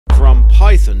From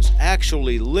pythons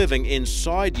actually living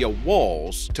inside your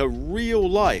walls to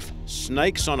real-life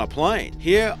snakes on a plane,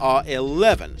 here are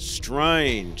 11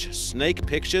 strange snake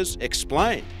pictures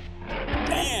explained.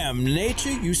 Damn, nature,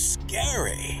 you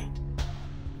scary.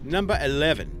 Number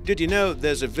 11. Did you know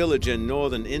there's a village in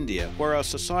northern India where our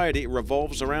society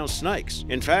revolves around snakes?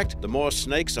 In fact, the more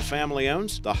snakes a family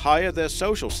owns, the higher their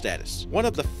social status. One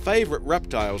of the favorite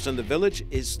reptiles in the village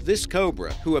is this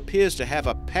cobra, who appears to have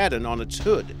a pattern on its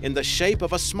hood in the shape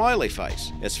of a smiley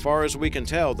face. As far as we can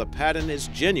tell, the pattern is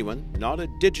genuine, not a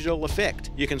digital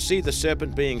effect. You can see the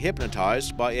serpent being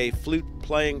hypnotized by a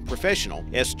flute-playing professional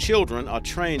as children are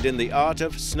trained in the art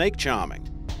of snake charming.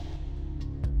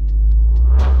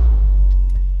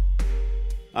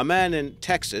 A man in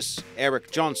Texas, Eric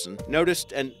Johnson,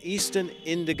 noticed an eastern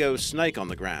indigo snake on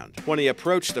the ground. When he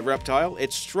approached the reptile,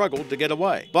 it struggled to get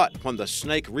away. But when the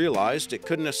snake realized it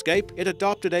couldn't escape, it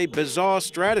adopted a bizarre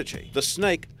strategy. The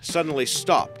snake suddenly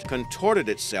stopped, contorted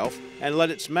itself, and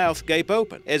let its mouth gape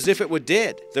open, as if it were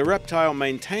dead. The reptile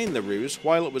maintained the ruse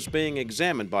while it was being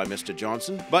examined by Mr.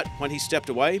 Johnson, but when he stepped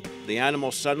away, the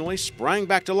animal suddenly sprang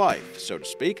back to life, so to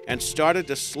speak, and started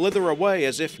to slither away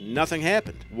as if nothing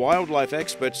happened. Wildlife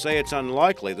experts say it's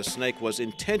unlikely the snake was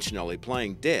intentionally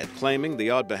playing dead, claiming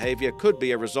the odd behavior could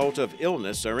be a result of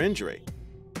illness or injury.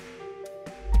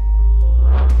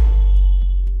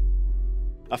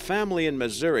 A family in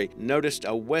Missouri noticed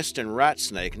a western rat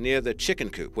snake near the chicken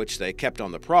coop, which they kept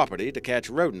on the property to catch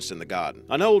rodents in the garden.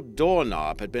 An old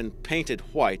doorknob had been painted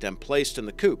white and placed in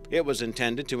the coop. It was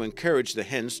intended to encourage the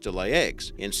hens to lay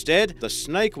eggs. Instead, the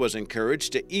snake was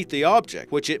encouraged to eat the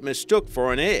object, which it mistook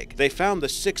for an egg. They found the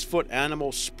 6-foot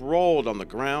animal sprawled on the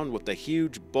ground with the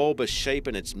huge bulbous shape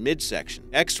in its midsection.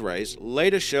 X-rays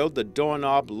later showed the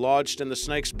doorknob lodged in the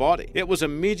snake's body. It was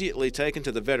immediately taken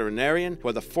to the veterinarian,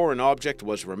 where the foreign object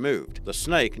was removed. The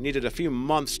snake needed a few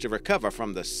months to recover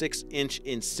from the 6-inch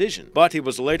incision, but he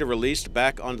was later released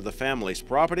back onto the family's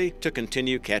property to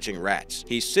continue catching rats.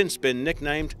 He's since been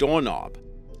nicknamed Doorknob.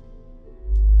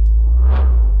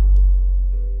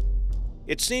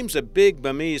 It seems a big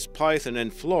Burmese python in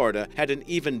Florida had an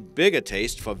even bigger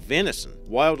taste for venison.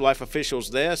 Wildlife officials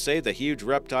there say the huge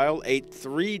reptile ate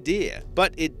 3 deer,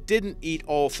 but it didn't eat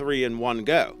all 3 in one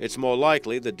go. It's more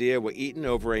likely the deer were eaten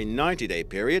over a 90-day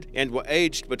period and were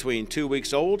aged between 2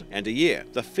 weeks old and a year.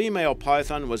 The female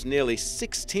python was nearly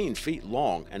 16 feet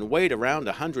long and weighed around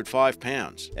 105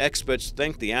 pounds. Experts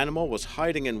think the animal was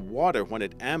hiding in water when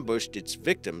it ambushed its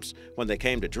victims when they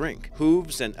came to drink.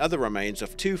 Hooves and other remains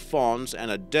of 2 fawns and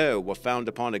a doe were found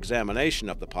upon examination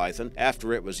of the python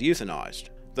after it was euthanized.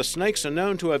 The snakes are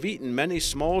known to have eaten many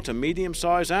small to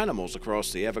medium-sized animals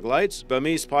across the Everglades.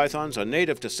 Burmese pythons are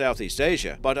native to Southeast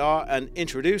Asia, but are an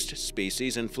introduced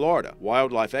species in Florida.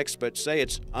 Wildlife experts say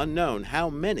it's unknown how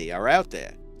many are out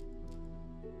there.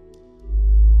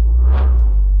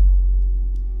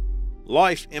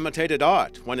 Life imitated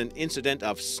art when an incident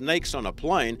of snakes on a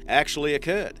plane actually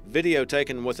occurred. Video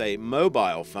taken with a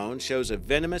mobile phone shows a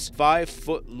venomous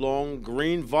 5-foot-long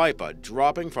green viper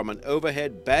dropping from an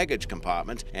overhead baggage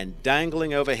compartment and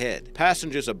dangling overhead.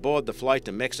 Passengers aboard the flight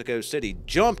to Mexico City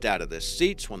jumped out of their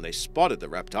seats when they spotted the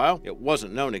reptile. It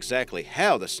wasn't known exactly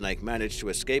how the snake managed to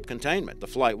escape containment. The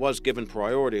flight was given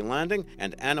priority landing,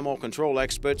 and animal control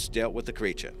experts dealt with the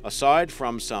creature. Aside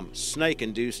from some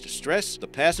snake-induced stress, the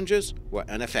passengers were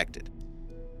unaffected.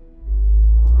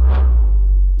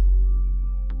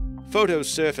 Photos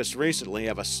surfaced recently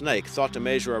of a snake thought to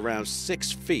measure around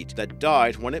 6 feet that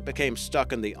died when it became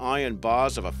stuck in the iron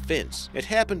bars of a fence. It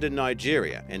happened in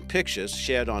Nigeria, and pictures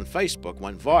shared on Facebook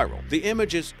went viral. The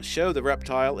images show the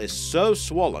reptile is so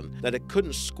swollen that it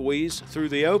couldn't squeeze through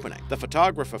the opening. The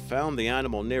photographer found the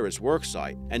animal near his work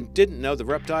site and didn't know the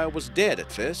reptile was dead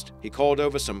at first. He called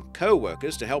over some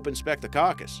co-workers to help inspect the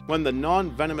carcass. When the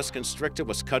non-venomous constrictor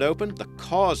was cut open, the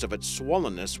cause of its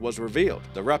swollenness was revealed.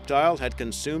 The reptile had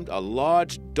consumed a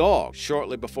large dog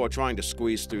shortly before trying to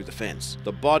squeeze through the fence.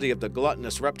 The body of the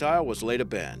gluttonous reptile was later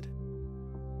burned.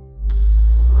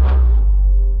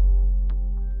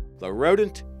 The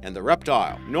rodent and the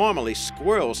reptile. Normally,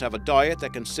 squirrels have a diet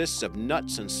that consists of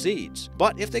nuts and seeds,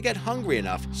 but if they get hungry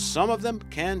enough, some of them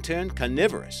can turn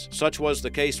carnivorous. Such was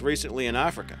the case recently in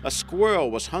Africa. A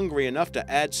squirrel was hungry enough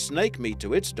to add snake meat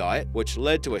to its diet, which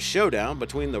led to a showdown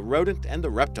between the rodent and the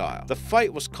reptile. The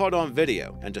fight was caught on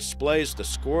video and displays the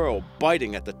squirrel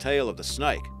biting at the tail of the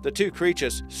snake. The two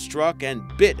creatures struck and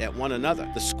bit at one another.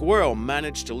 The squirrel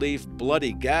managed to leave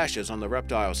bloody gashes on the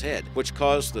reptile's head, which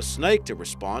caused the snake to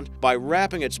respond by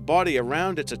wrapping its body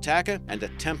around its attacker and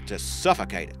attempt to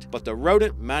suffocate it. But the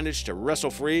rodent managed to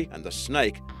wrestle free, and the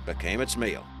snake became its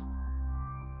meal.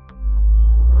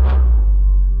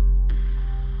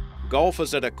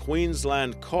 Golfers at a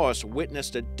Queensland course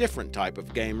witnessed a different type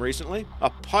of game recently. A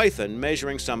python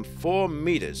measuring some 4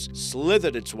 meters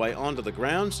slithered its way onto the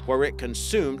grounds, where it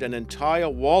consumed an entire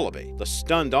wallaby. The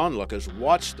stunned onlookers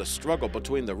watched the struggle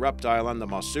between the reptile and the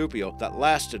marsupial that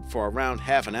lasted for around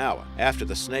half an hour. After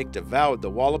the snake devoured the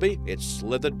wallaby, it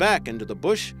slithered back into the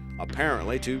bush,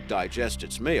 apparently to digest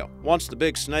its meal. Once the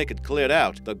big snake had cleared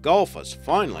out, the golfers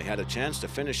finally had a chance to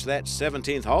finish that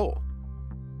 17th hole.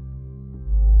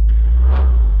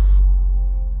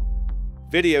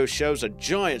 Video shows a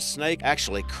giant snake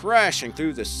actually crashing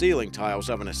through the ceiling tiles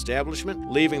of an establishment,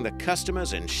 leaving the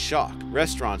customers in shock.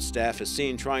 Restaurant staff is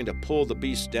seen trying to pull the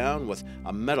beast down with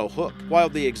a metal hook. While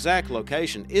the exact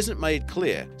location isn't made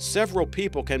clear, several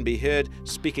people can be heard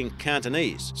speaking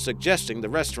Cantonese, suggesting the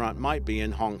restaurant might be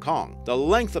in Hong Kong. The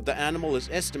length of the animal is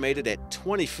estimated at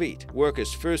 20 feet.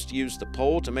 Workers first used the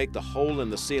pole to make the hole in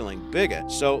the ceiling bigger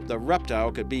so the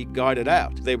reptile could be guided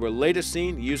out. They were later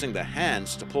seen using the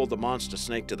hands to pull the monster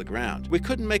snake to the ground. We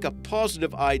couldn't make a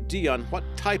positive idea on what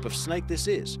type of snake this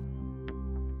is.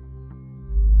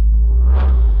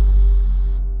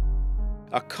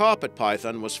 A carpet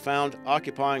python was found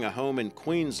occupying a home in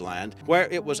Queensland where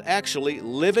it was actually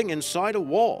living inside a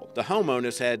wall. The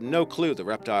homeowners had no clue the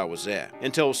reptile was there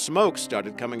until smoke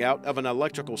started coming out of an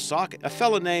electrical socket. A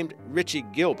fellow named Richie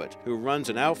Gilbert, who runs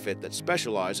an outfit that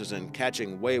specializes in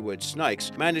catching wayward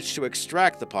snakes, managed to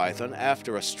extract the python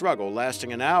after a struggle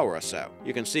lasting an hour or so.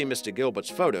 You can see Mr. Gilbert's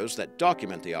photos that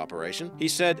document the operation. He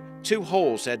said 2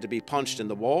 holes had to be punched in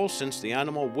the wall since the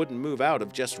animal wouldn't move out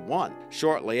of just one.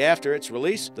 Shortly after its release,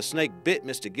 the snake bit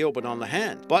Mr. Gilbert on the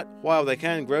hand. But while they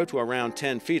can grow to around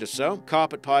 10 feet or so,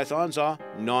 carpet pythons are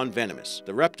non-venomous.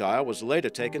 The reptile was later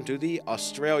taken to the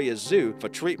Australia Zoo for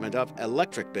treatment of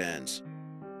electric burns.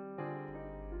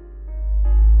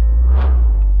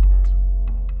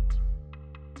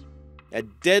 A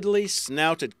deadly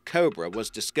snouted cobra was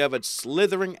discovered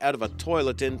slithering out of a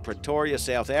toilet in Pretoria,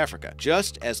 South Africa,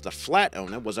 just as the flat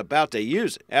owner was about to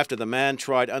use it. After the man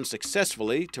tried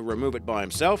unsuccessfully to remove it by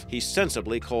himself, he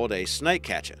sensibly called a snake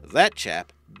catcher. That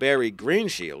chap, Barry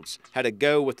Greenshields, had a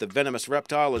go with the venomous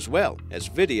reptile as well, as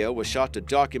video was shot to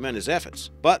document his efforts.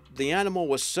 But the animal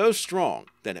was so strong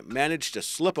that it managed to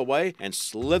slip away and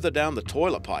slither down the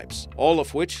toilet pipes, all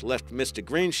of which left Mr.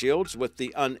 Greenshields with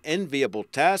the unenviable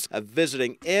task of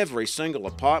visiting every single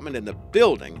apartment in the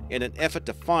building in an effort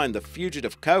to find the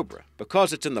fugitive cobra.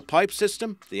 Because it's in the pipe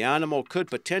system, the animal could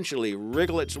potentially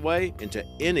wriggle its way into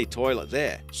any toilet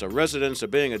there, so residents are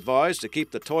being advised to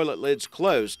keep the toilet lids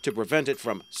closed to prevent it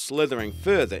from slithering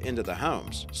further into the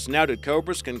homes. Snouted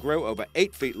cobras can grow over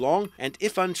 8 feet long, and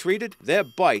if untreated, their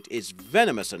bite is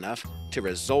venomous enough to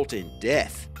result in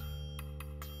death.